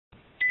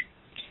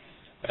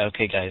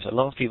Okay guys, a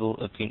lot of people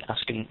have been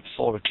asking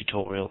for a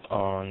tutorial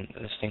on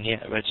this thing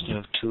here,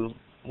 Redsn0w tool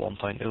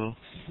 1.0,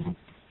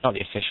 not the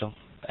official,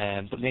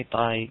 but made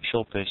by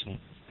Shortperson,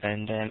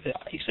 and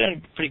he's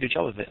doing a pretty good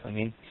job of it. I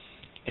mean,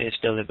 it is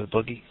still a little bit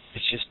buggy,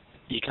 it's just,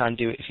 you can't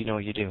do it if you know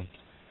what you're doing.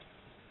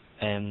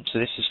 So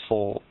this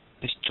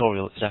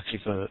tutorial is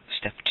actually for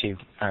step 2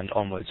 and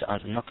onwards,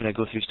 and I'm not going to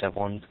go through step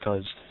 1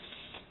 because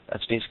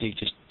that's basically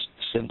just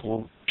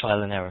simple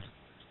trial and error.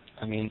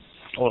 I mean,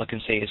 all I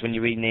can say is when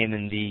you're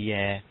renaming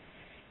the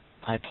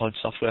ipod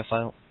software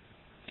file,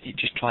 you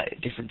just try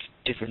different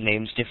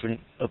names, different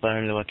upper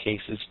and lower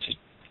cases.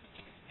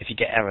 If you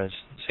get errors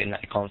saying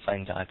that you can't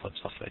find the ipod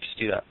software, just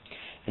do that.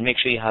 And make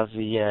sure you have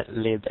the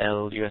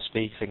lib.l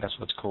USB, I think that's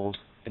what it's called,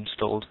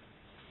 installed.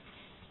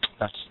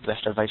 That's the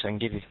best advice I can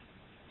give you.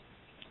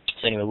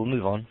 So anyway, we'll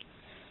move on.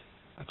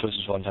 I'll close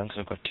this one down because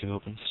I've got 2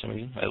 open for some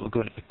reason. Right, we'll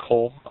go into the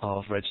core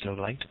of Redsn0w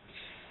Lite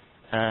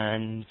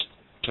and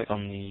click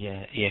on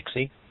the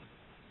exe.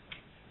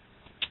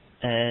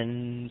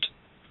 And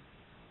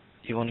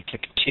you want to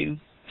click 2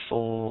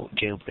 for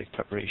jailbreak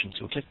preparation.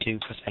 So we'll click 2,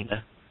 press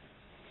enter.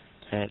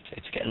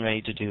 It's getting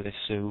ready to do this,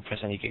 so press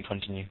any key to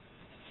continue.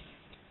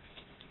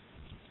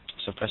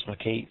 So press my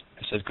key,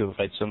 it says go.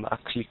 Right, so I'm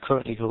actually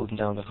currently holding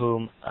down the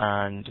home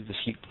and the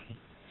sleep button.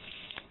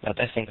 Now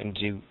the best thing I can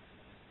do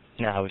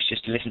now is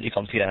just to listen to your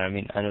computer. I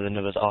mean, I know the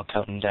numbers are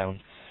counting down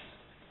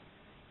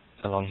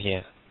along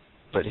here,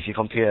 but if your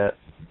computer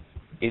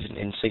isn't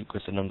in sync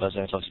with the numbers,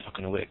 then it's obviously not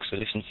going to work. So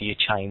listen for your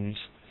chimes.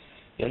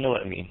 You'll know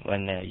what I mean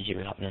when you hear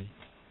it happening.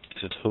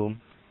 So it's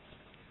home.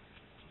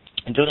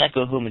 And don't let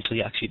go home until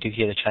you actually do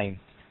hear the chime,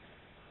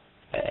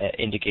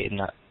 indicating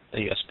that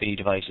the USB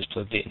device is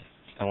plugged in.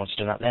 And once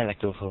you've done that, then let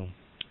go home.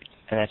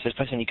 And then it says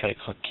press any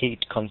key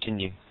to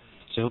continue.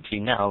 So hopefully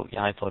now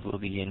your iPod will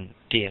be in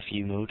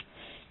DFU mode.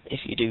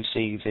 If you do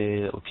see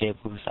the little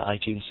cable with the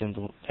iTunes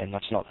symbol, then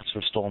that's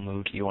restore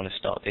mode. You want to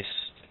start this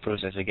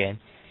process again.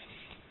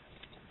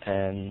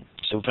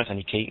 So press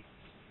any key,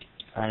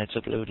 and it's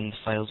uploading the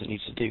files it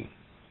needs to do.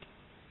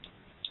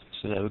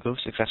 So there we go,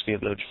 successfully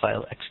uploaded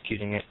file,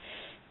 executing it,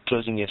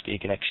 closing the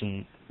USB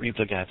connection,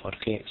 replug the iPod.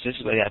 Okay, so this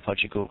is where the iPod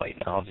should go right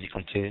now. Obviously you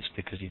can't see this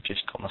because you've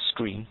just got my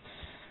screen,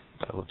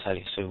 but I will tell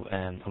you. So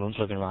I'm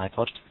unplugging my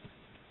iPod.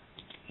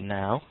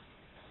 Now,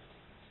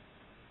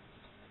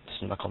 this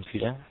is my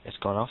computer, it's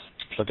gone off,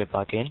 plug it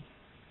back in.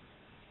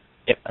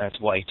 Yep, and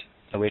it's white.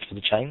 I wait for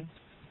the chime.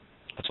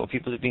 That's what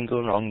people have been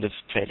going wrong. They've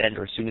pressed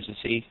enter as soon as they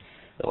see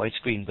the white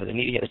screen, but they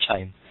need to hear the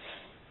chime.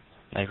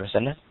 Now press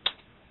enter.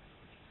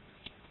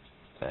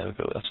 There we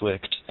go, that's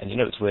worked. And you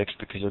know it's worked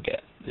because you'll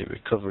get the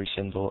recovery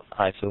symbol,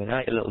 iPhone,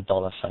 and a little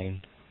dollar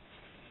sign.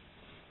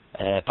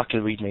 Back to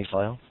the readme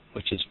file,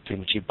 which is pretty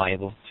much your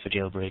Bible for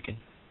jailbreaking.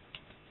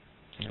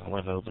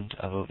 What have I opened?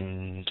 I've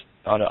opened,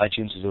 oh no,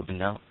 iTunes is open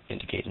now,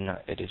 indicating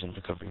that it is in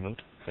recovery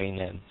mode,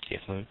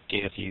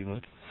 DFU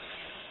mode.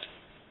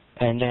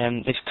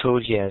 And this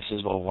code here, this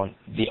is what I want,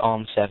 the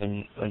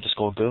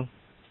arm7_go.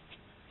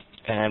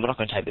 And we're not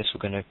going to type this,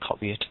 we're going to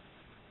copy it.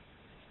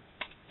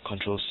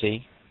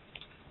 Control-C,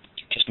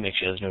 just to make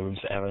sure there's no room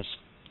for errors.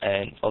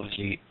 And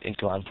obviously, in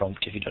command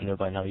prompt, if you don't know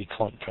by now, you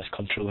can't press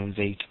Control and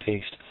V to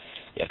paste.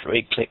 You have to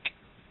right-click,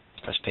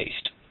 press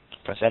paste,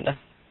 press enter.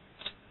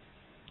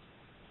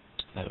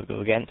 There we go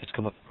again, it's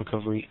come up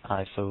recovery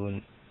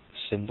iPhone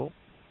symbol,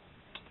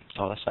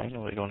 dollar sign,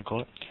 or what you want to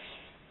call it.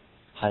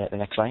 Highlight the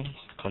next line,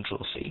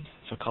 Control-C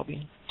for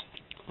copying,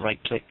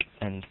 right-click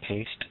and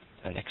paste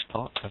and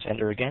export, press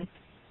enter again.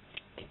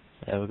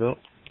 There we go.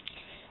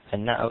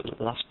 And now,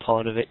 the last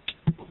part of it,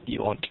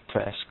 you want to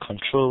press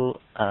Control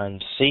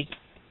and C,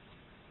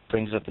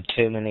 brings up the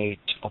terminate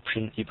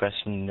option, you press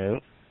no,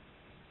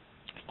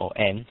 or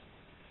N,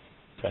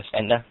 press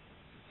enter.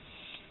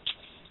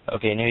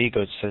 Okay, and here you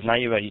go. It says now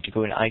you're ready to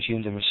go into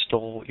iTunes and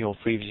restore your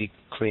previously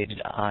created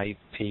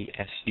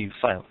IPSU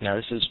file. Now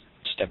this is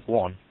step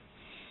 1.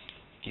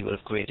 You will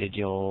have created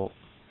your,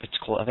 it's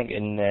called, I think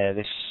in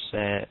this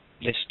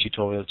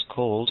tutorial it's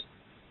called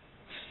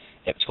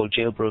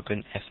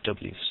jailbroken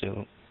FW.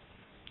 So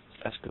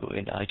let's go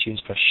into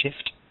iTunes, press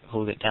Shift,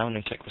 hold it down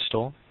and click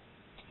restore.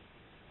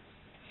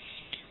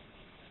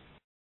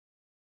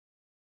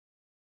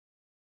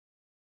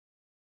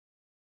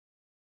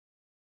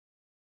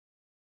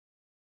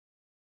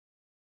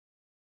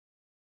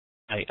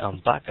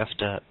 I'm back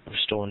after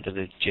restoring to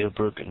the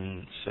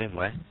jailbroken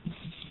firmware,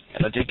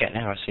 and I did get an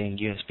error saying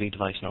USB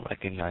device not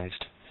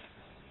recognized.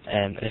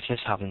 And if this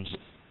happens,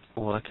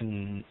 all I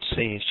can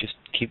say is just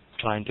keep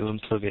trying to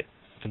unplug it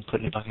and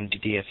putting it back into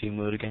DFU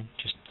mode again.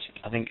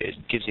 I think it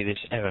gives you this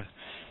error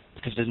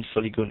because it doesn't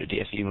fully go into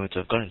DFU mode. So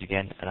I've got it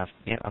again, and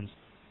I'm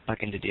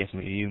back into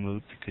DFU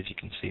mode because you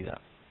can see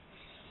that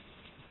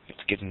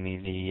it's giving me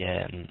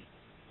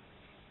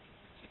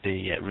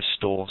the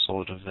restore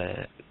sort of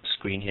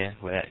screen here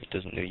where it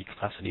doesn't know your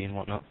capacity and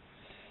whatnot.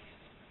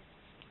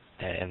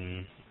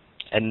 And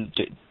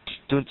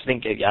don't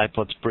think that your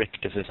iPod's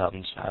bricked if this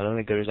happens. I don't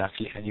think there is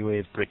actually any way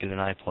of bricking an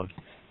iPod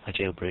by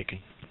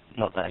jailbreaking.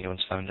 Not that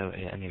anyone's found out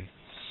yet anyway.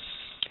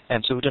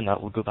 So we've done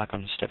that, we'll go back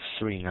on to step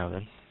 3 now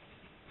then.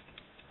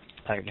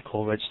 Back to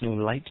call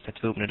Redsn0w lite. Let's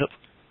open it up.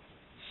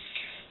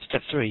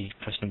 Step 3.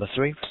 Press number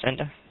 3. Press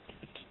enter.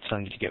 It's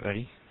telling you to get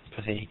ready.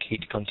 Press any key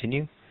to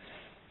continue.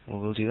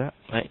 We'll do that.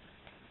 Right.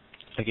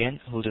 Again,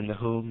 hold in the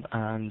home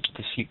and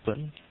the sleep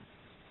button.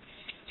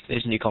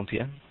 There's a new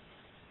computer.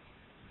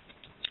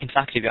 In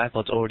fact, if your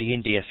iPod's already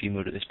in DFU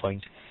mode at this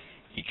point,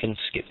 you can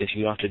skip this.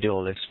 You don't have to do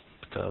all this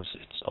because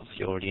it's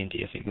obviously already in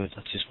DFU mode.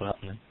 That's just what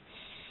happened then.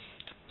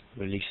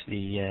 Release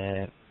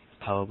the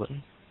power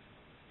button.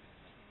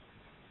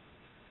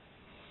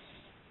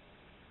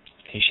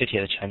 You should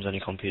hear the chimes on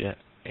your computer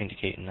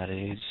indicating that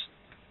it is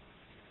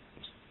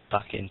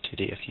back into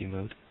DFU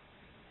mode.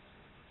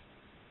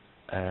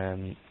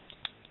 And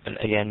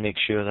again, make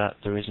sure that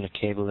there isn't a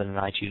cable and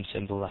an iTunes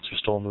symbol. That's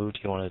restore mode.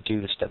 You want to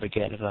do the step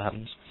again if that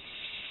happens.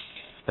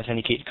 Press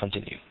any key to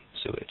continue.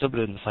 So it's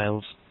uploading the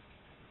files.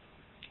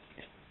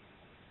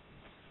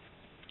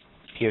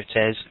 Here it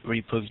says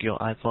replug your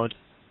iPod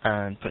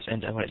and press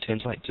enter when it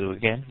turns white. So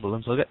again, we'll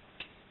unplug it.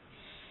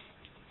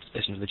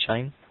 Listen to the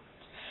chime.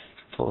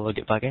 Plug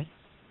it back in.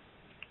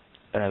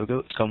 And there we go,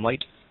 it's gone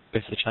white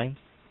with the chime.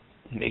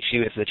 Make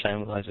sure if the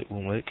chime, otherwise it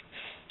won't work.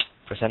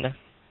 Press enter.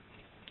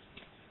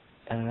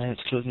 And then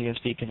it's closing the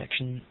USB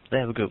connection.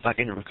 There we go, back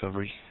into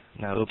recovery.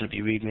 Now open up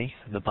your README,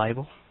 the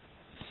Bible.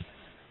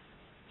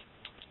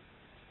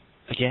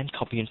 Again,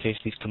 copy and paste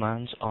these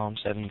commands,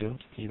 ARM7 go.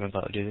 You're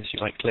about to do this,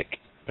 you right click,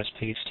 press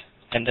paste,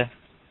 enter.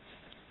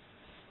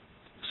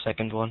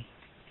 Second one,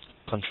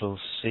 Control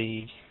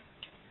C,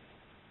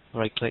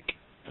 right click,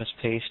 press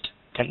paste,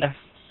 enter.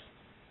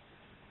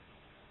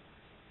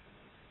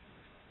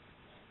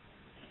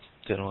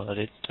 Don't know what that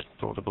did, that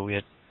brought up a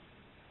weird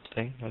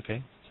thing,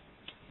 okay.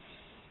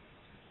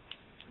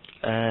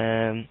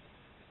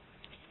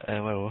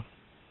 Where were we?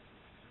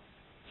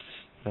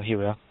 Oh, here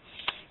we are.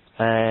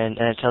 And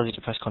it tells you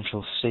to press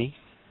Control C,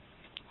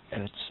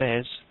 and it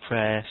says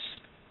press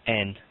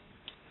N.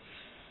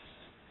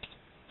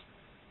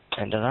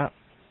 Enter that.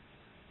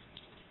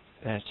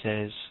 And it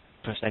says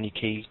press any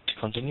key to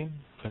continue.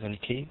 Press any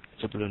key.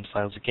 It's uploading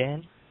files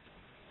again.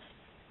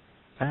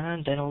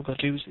 And then all we've got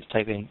to do is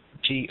type in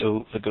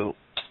GO for go.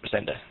 Press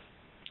enter.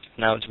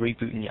 Now it's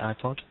rebooting your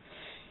iPod.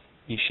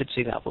 You should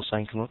see the Apple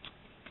sign come up.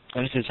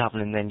 And if this is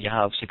happening, then you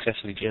have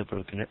successfully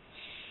jailbroken it.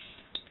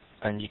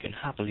 And you can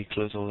happily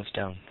close all this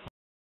down.